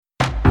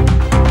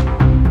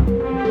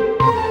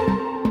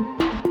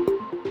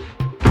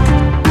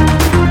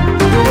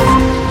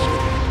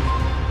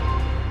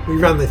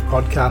run this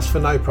podcast for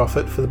no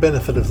profit for the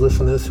benefit of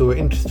listeners who are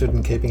interested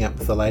in keeping up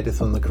with the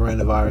latest on the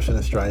coronavirus in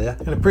Australia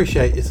and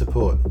appreciate your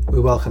support.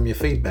 We welcome your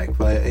feedback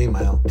via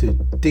email to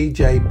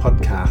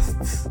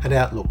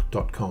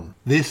djpodcasts@outlook.com.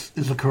 This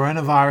is the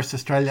Coronavirus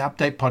Australia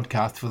Update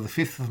podcast for the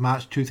 5th of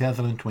March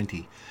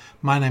 2020.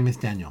 My name is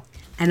Daniel.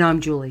 And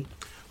I'm Julie.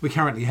 We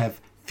currently have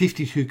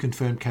 52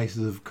 confirmed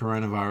cases of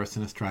coronavirus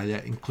in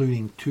Australia,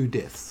 including 2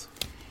 deaths.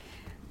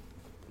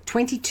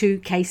 22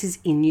 cases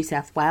in New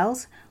South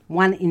Wales,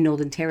 1 in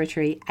Northern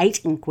Territory,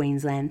 8 in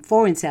Queensland,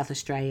 4 in South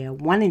Australia,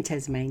 1 in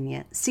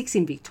Tasmania, 6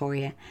 in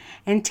Victoria,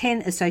 and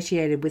 10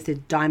 associated with the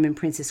Diamond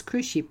Princess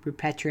cruise ship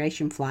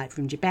repatriation flight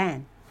from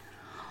Japan.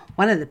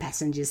 One of the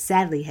passengers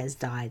sadly has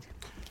died.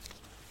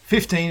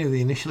 15 of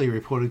the initially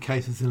reported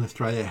cases in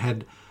Australia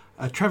had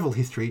a travel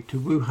history to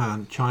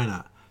Wuhan,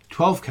 China.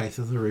 12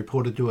 cases are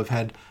reported to have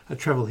had a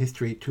travel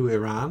history to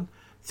Iran.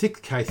 6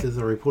 cases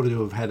are reported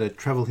to have had a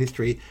travel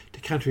history to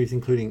countries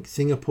including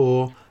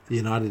Singapore, the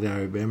United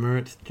Arab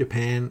Emirates,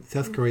 Japan,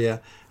 South Korea,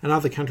 and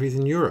other countries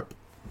in Europe.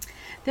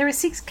 There are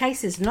 6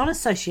 cases not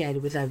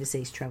associated with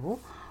overseas travel.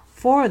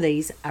 4 of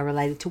these are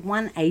related to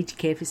one aged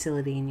care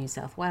facility in New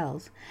South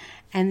Wales,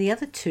 and the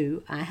other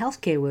 2 are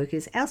healthcare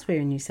workers elsewhere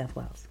in New South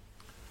Wales.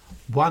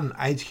 1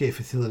 aged care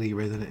facility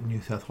resident in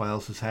New South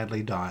Wales has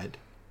sadly died.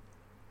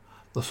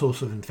 The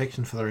source of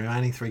infection for the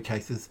remaining 3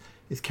 cases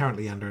is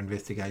currently under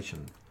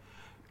investigation.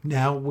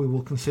 Now we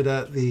will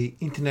consider the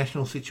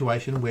international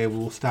situation, where we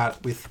will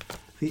start with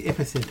the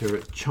epicentre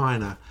at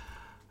China.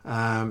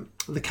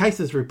 The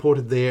cases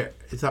reported there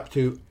is up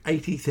to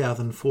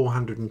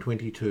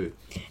 80,422.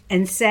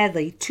 And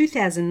sadly,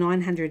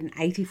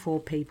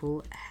 2,984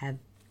 people have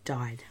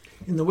died.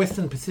 In the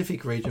Western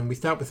Pacific region, we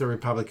start with the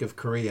Republic of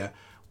Korea,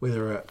 where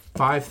there are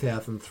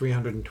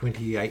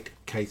 5,328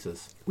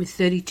 cases. With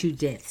 32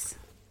 deaths.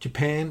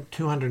 Japan,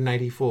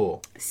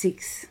 284.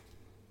 6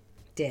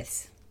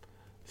 deaths.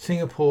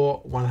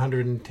 Singapore,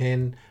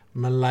 110.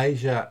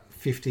 Malaysia,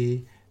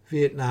 50.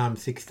 Vietnam,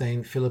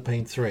 16.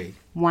 Philippines, 3.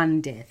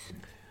 1 death.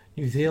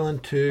 New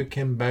Zealand, 2.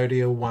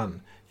 Cambodia,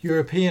 1.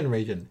 European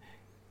region,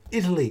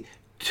 Italy,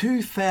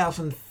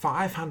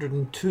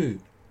 2,502.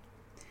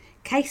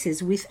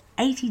 Cases with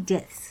 80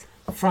 deaths.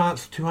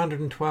 France,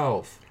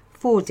 212.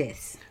 4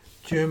 deaths.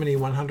 Germany,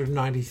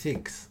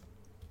 196.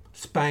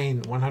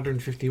 Spain,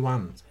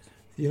 151.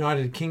 The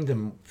United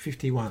Kingdom,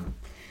 51.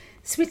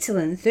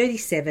 Switzerland,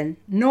 37.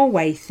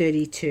 Norway,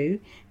 32.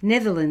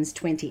 Netherlands,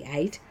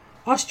 28.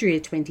 Austria,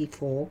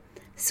 24.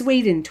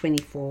 Sweden,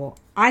 24.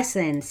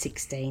 Iceland,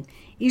 16.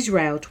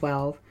 Israel,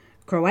 12.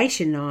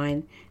 Croatia,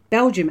 9.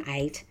 Belgium,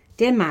 8.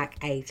 Denmark,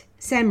 8.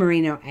 San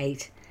Marino,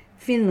 8.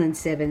 Finland,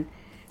 7.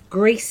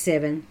 Greece,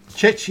 7.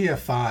 Czechia,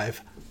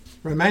 5.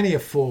 Romania,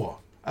 4.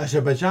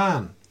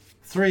 Azerbaijan,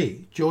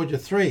 3. Georgia,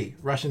 3.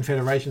 Russian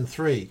Federation,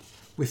 3.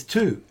 With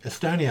 2.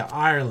 Estonia,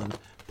 Ireland,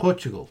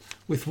 Portugal.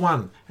 With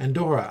 1.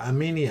 Andorra,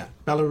 Armenia,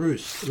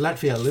 Belarus,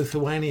 Latvia,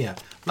 Lithuania,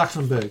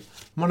 Luxembourg,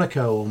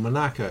 Monaco or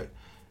Monaco,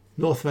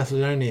 North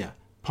Macedonia,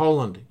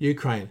 Poland,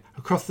 Ukraine,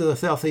 across the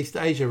Southeast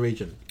Asia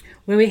region.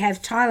 Where we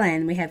have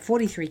Thailand, we have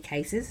 43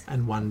 cases.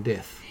 And 1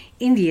 death.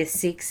 India,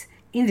 6.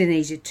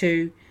 Indonesia,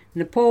 2.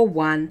 Nepal,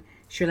 1.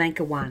 Sri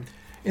Lanka, 1.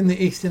 In the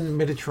Eastern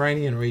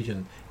Mediterranean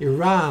region,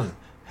 Iran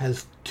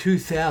has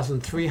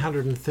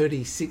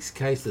 2,336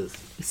 cases.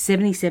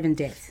 77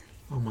 deaths.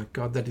 Oh my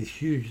God, that is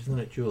huge, isn't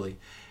it, Julie?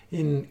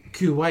 In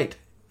Kuwait,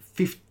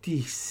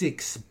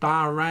 56.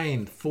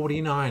 Bahrain,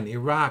 49.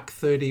 Iraq,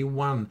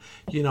 31.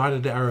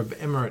 United Arab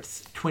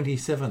Emirates,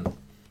 27.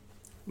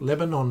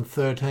 Lebanon,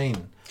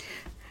 13.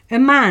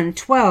 Oman,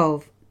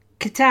 12.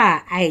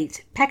 Qatar,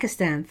 8.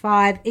 Pakistan,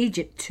 5.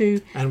 Egypt,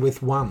 2. And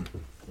with 1,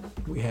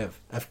 we have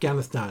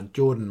Afghanistan,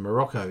 Jordan,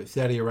 Morocco,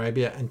 Saudi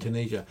Arabia and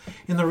Tunisia.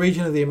 In the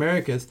region of the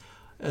Americas,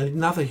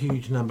 another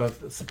huge number,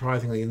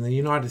 surprisingly. In the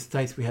United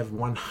States, we have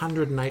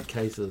 108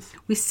 cases.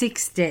 With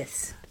 6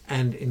 deaths.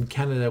 And in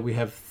Canada, we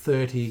have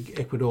 30,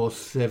 Ecuador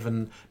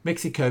 7,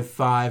 Mexico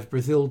 5,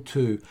 Brazil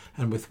 2,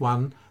 and with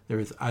 1, there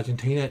is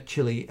Argentina,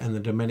 Chile, and the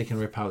Dominican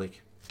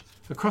Republic.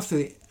 Across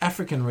the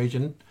African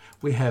region,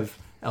 we have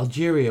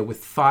Algeria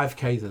with 5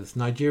 cases,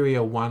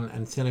 Nigeria 1,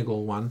 and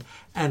Senegal 1.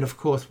 And of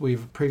course,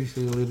 we've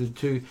previously alluded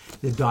to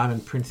the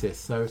Diamond Princess.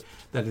 So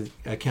that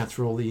accounts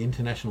for all the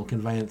international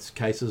conveyance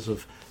cases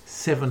of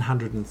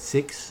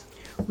 706.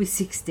 With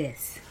 6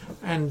 deaths.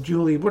 And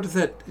Julie, what does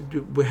that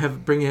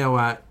bring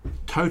our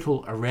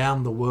total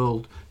around the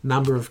world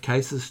number of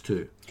cases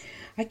to?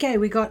 Okay,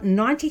 we got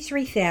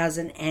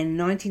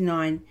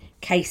 93,099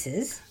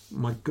 cases.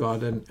 My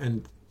God,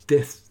 and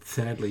deaths,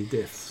 sadly,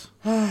 deaths.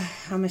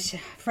 I'm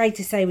afraid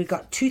to say we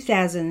got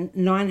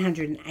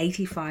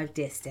 2,985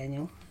 deaths,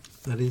 Daniel.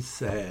 That is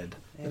sad.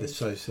 That is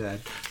so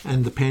sad.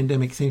 And the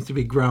pandemic seems to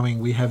be growing.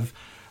 We have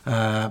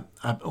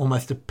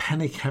almost a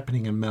panic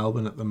happening in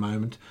Melbourne at the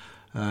moment.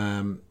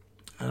 And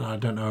I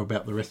don't know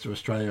about the rest of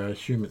Australia. I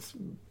assume it's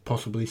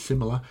possibly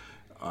similar.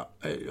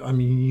 I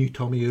mean, you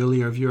told me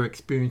earlier of your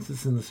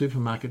experiences in the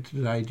supermarket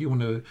today. Do you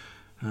want to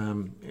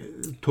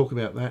talk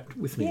about that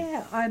with me?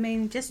 Yeah, I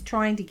mean, just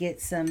trying to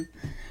get some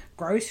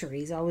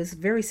groceries, I was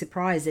very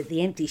surprised at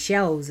the empty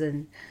shelves.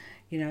 And,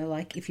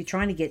 like if you're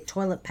trying to get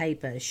toilet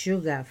paper,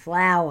 sugar,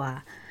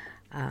 flour,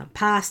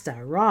 pasta,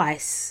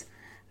 rice,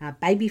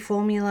 baby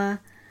formula,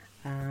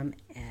 and,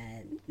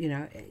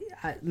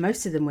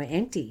 most of them were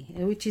empty,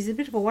 which is a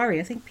bit of a worry.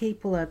 I think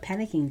people are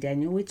panicking,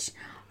 Daniel, which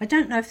I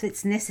don't know if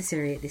it's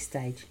necessary at this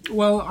stage.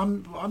 Well,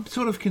 I'm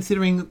sort of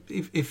considering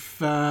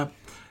if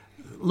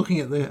looking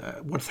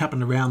at what's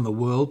happened around the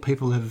world,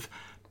 people have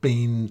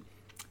been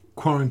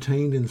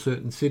quarantined in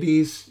certain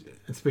cities,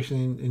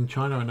 especially in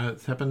China. I know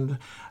it's happened.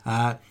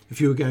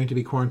 If you were going to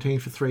be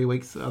quarantined for 3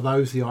 weeks, are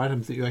those the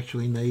items that you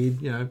actually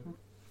need?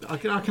 I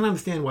can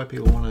understand why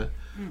people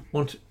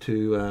want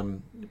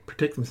to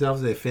protect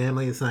themselves, their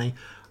family, and saying,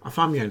 if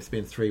I'm going to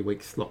spend 3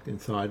 weeks locked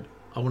inside,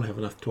 I want to have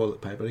enough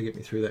toilet paper to get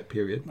me through that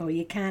period. Well,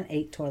 you can't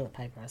eat toilet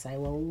paper. I say,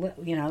 well,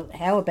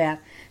 how about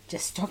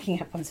just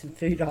stocking up on some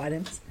food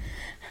items?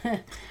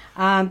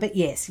 But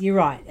yes, you're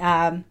right.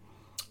 I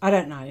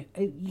don't know.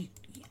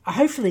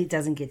 Hopefully it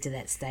doesn't get to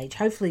that stage.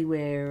 Hopefully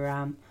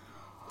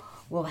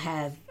we'll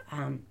have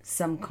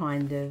some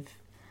kind of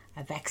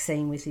a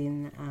vaccine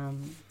within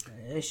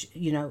a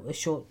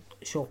short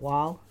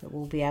while that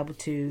we'll be able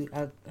to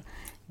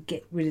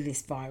get rid of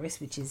this virus,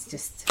 which is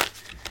just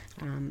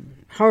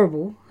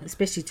horrible,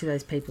 especially to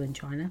those people in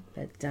China.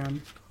 But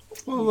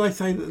well, they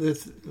say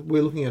that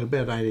we're looking at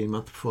about 18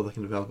 months before they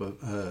can develop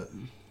a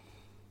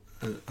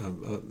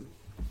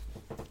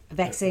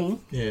vaccine.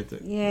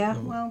 Yeah.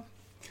 Well,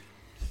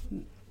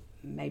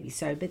 maybe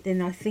so. But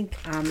then I think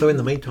so. In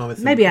the meantime,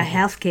 maybe our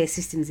healthcare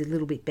system is a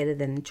little bit better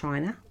than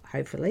China,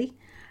 hopefully,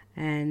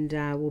 and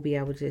we'll be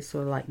able to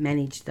sort of like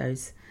manage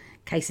those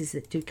cases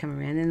that do come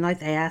around. And like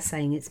they are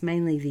saying, it's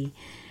mainly the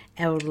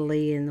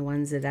elderly and the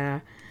ones that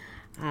are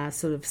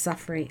sort of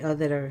suffering or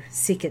that are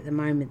sick at the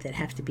moment that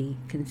have to be,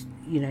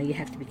 you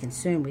have to be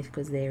concerned with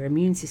because their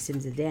immune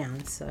systems are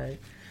down. So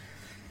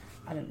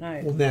I don't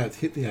know. Well, now it's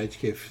hit the aged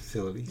care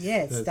facilities.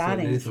 Yeah, it's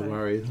starting. It is a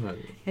worry, isn't it?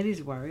 It is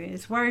a worry.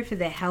 It's a worry for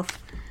their health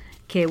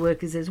care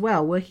workers as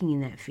well, working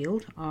in that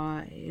field.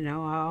 I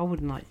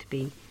wouldn't like to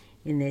be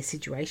in their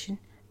situation,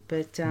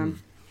 but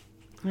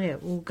yeah,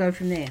 we'll go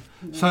from there.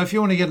 So if you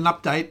want to get an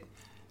update,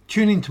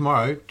 tune in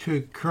tomorrow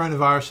to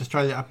Coronavirus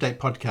Australia Update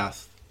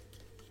Podcast.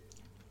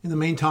 In the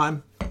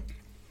meantime,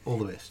 all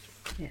the best.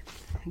 Yeah.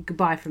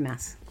 Goodbye from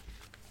us.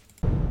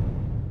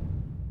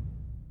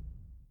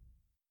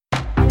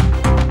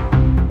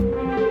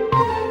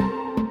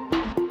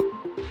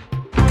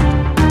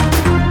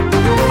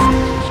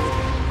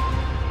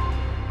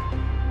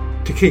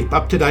 To keep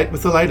up to date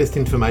with the latest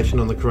information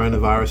on the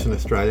coronavirus in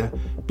Australia,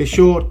 be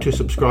sure to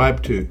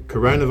subscribe to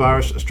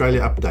Coronavirus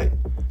Australia Update.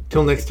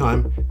 Till next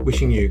time,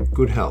 wishing you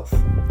good health.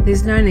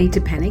 There's no need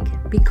to panic.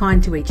 Be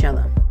kind to each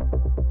other.